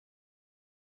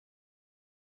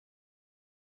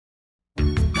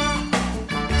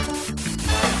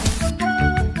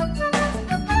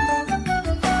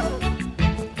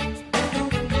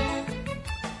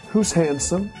Who's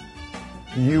handsome?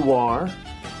 You are.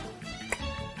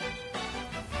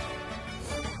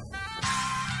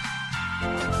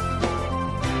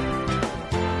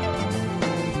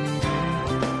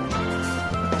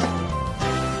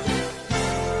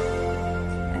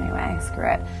 Anyway, screw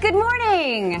it. Good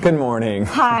morning! Good morning.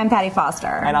 Hi, I'm Patty Foster.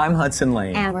 And I'm Hudson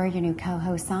Lane. And we're your new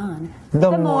co-hosts on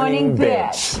The Morning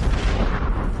Bitch.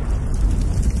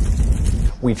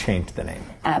 We changed the name.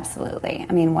 Absolutely.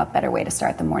 I mean, what better way to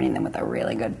start the morning than with a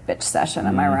really good bitch session,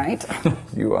 am I right?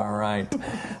 You are right.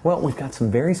 Well, we've got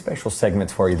some very special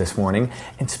segments for you this morning.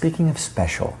 And speaking of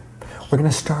special, we're going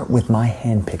to start with my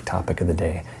hand-picked topic of the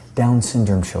day, Down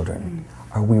syndrome children.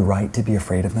 Are we right to be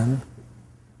afraid of them?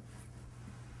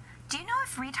 Do you know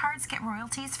if retards get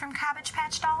royalties from Cabbage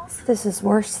Patch Dolls? This is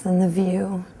worse than The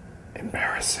View.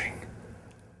 Embarrassing.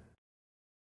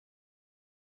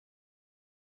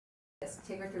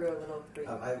 Take her through a little brief.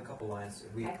 I have a couple lines.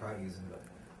 We probably use them, but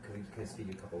can I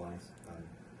speak a couple lines?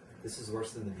 This is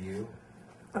worse than The View.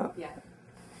 Oh. Yeah.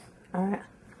 All right.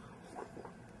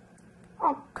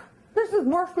 Oh, this is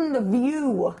worse than The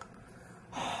View.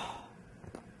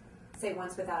 Say it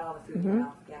once without all the food in your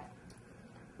mouth. Yeah.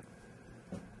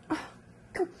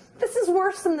 This is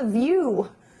worse than The View.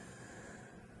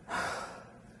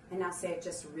 And now say it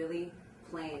just really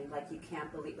plain, like you can't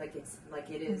believe, like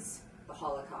it is the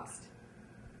Holocaust.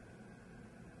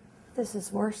 This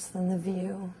is worse than The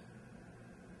View.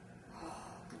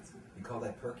 You call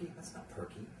that perky? That's not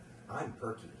perky. I'm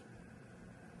perky.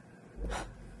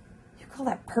 You call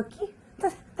that perky?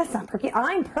 That's not perky.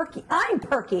 I'm perky. I'm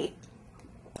perky.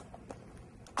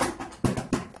 Okay,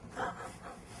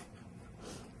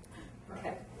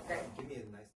 great. Give me a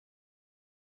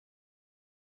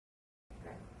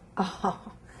nice... Oh,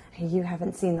 you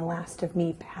haven't seen the last of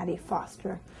me, Patty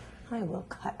Foster. I will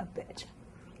cut a bitch.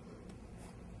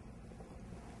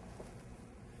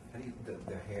 How do you...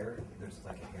 The hair? There's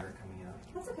like a hair coming out.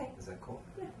 That's okay. Is that cool?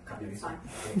 Yeah, Maybe that's fine.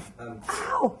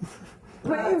 Ow! So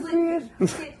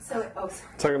it, oh,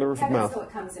 sorry. Tuck in the roof of the mouth. So it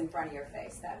comes in front of your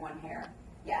face, that one hair.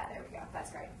 Yeah, there we go.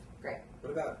 That's great. Great.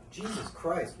 What about Jesus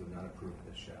Christ would not approve of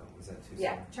this show? Is that too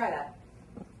Yeah, soon? try that.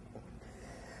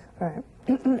 All right.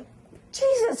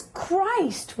 Jesus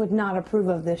Christ would not approve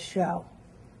of this show.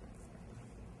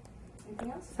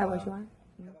 Anything else? Is that what you want?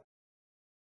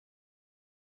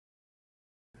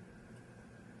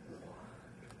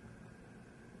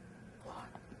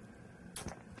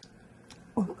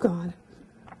 Oh, God.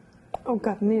 Oh,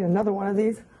 God, I need another one of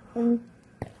these. Now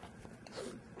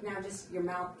just your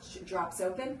mouth drops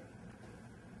open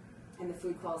and the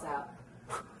food falls out.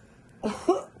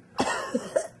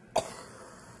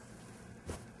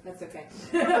 That's okay.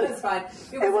 That's fine.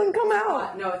 It wouldn't come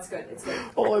out. No, it's good. It's good.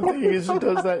 All I'm thinking is she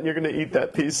does that and you're going to eat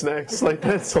that piece next. Like,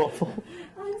 that's awful.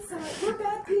 I'm sorry. We're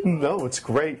bad people. No, it's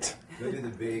great. They do the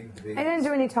big... I didn't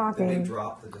do any The talking. big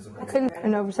drop that doesn't I work. couldn't.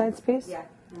 An oversized piece? Yeah,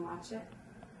 and watch it.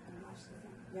 And watch the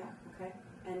thing. Yeah, okay.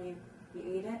 And you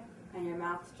eat it, and your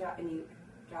mouth drop, and you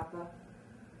drop up.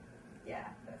 Yeah,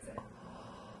 that's it.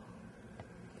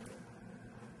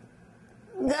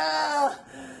 No.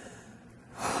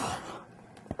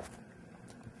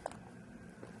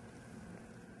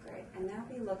 Great. And now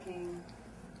be looking,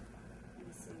 let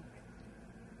me see,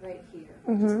 right here.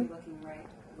 Just be looking right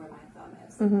where my thumb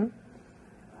is.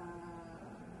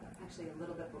 Actually, a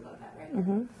little bit below that, right?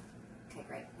 Okay,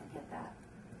 great. And hit that.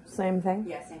 Same thing?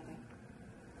 Yeah, same thing.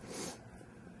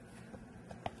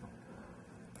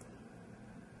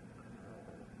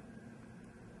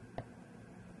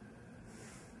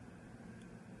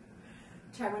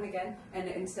 Try one again, and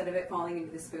instead of it falling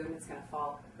into the spoon, it's going to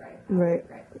fall right. Right.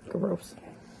 Right. Gross.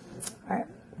 Okay. All right.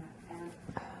 And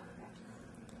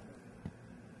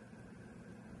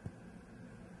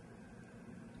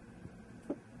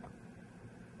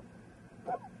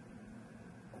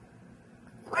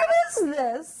What is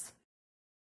this?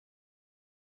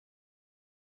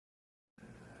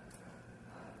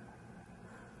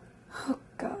 Oh,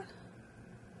 God.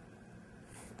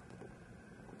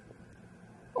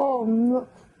 Oh, no.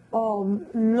 Oh,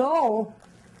 no.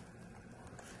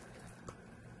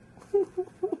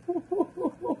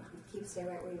 stay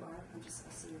right where you are. I'm just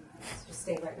going to see your nose. Just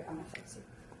stay right where I'm going to fix you.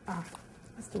 Ah,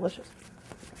 that's delicious.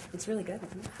 It's really good,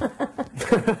 isn't it?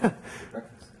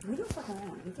 We don't fuck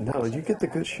around. No, you get the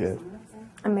good shit.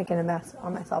 I'm making a mess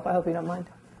on myself. I hope you don't mind.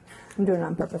 I'm doing it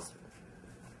on purpose.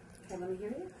 Okay, let me hear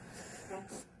you. Okay.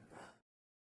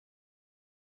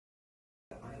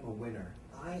 I am a winner.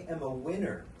 I am a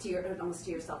winner. To your, almost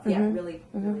to yourself. Yeah, really,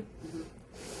 really.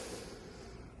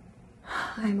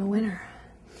 I'm a winner.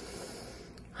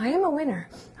 I am a winner.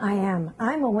 I am.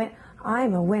 I'm a win.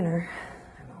 I'm a winner.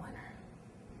 I'm a winner.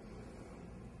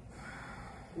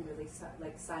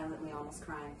 silently, almost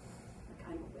crying. Like,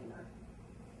 I'm a winner.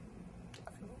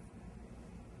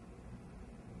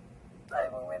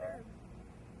 I'm a winner.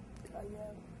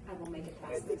 I will make it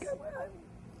past this.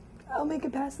 I'll make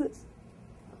it past this.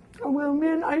 I will,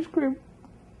 man. Ice cream.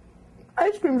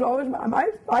 Ice cream's always my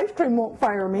ice cream won't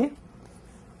fire me.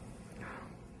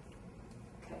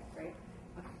 Okay, great.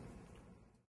 Okay.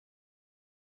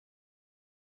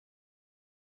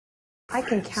 I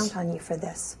can count on you for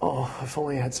this. Oh, I've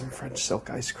only had some French silk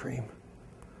ice cream.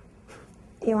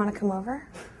 You want to come over?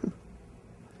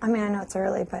 I mean, I know it's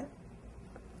early, but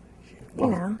you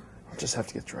know. I'll just have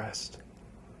to get dressed.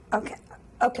 Okay.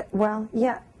 Okay. Well,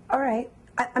 yeah. All right.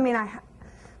 I mean, I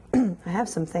have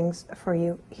some things for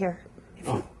you here. If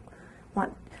you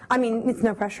want. I mean, it's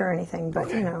no pressure or anything, but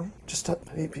you know.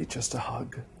 Maybe just a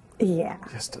hug. Yeah.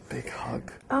 Just a big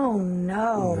hug. Oh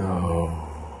no. No.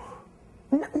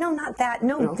 No, not that.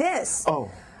 No, this. Oh.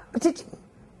 But did you?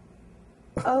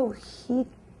 Oh, he.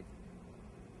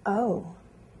 Oh.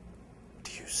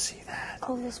 Do you see that?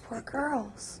 Oh, those poor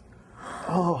girls.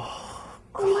 Oh.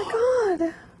 Oh my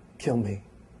God. Kill me.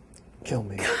 Kill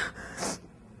me.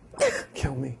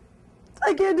 Kill me.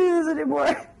 I can't do this anymore.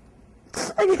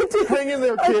 I can't do this. Hang in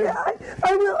there, kid.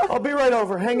 I will. I'll be right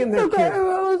over. Hang in there, Okay, kid. I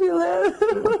promise you live.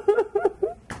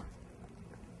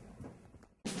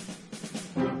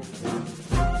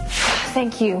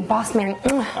 Thank you, boss man.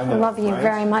 I love you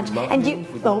very much. And you,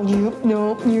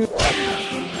 you.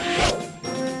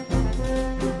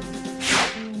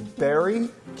 Barry,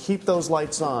 keep those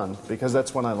lights on, because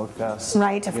that's when I look best.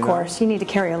 Right, of course. You need to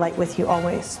carry a light with you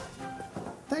always.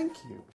 Thank you.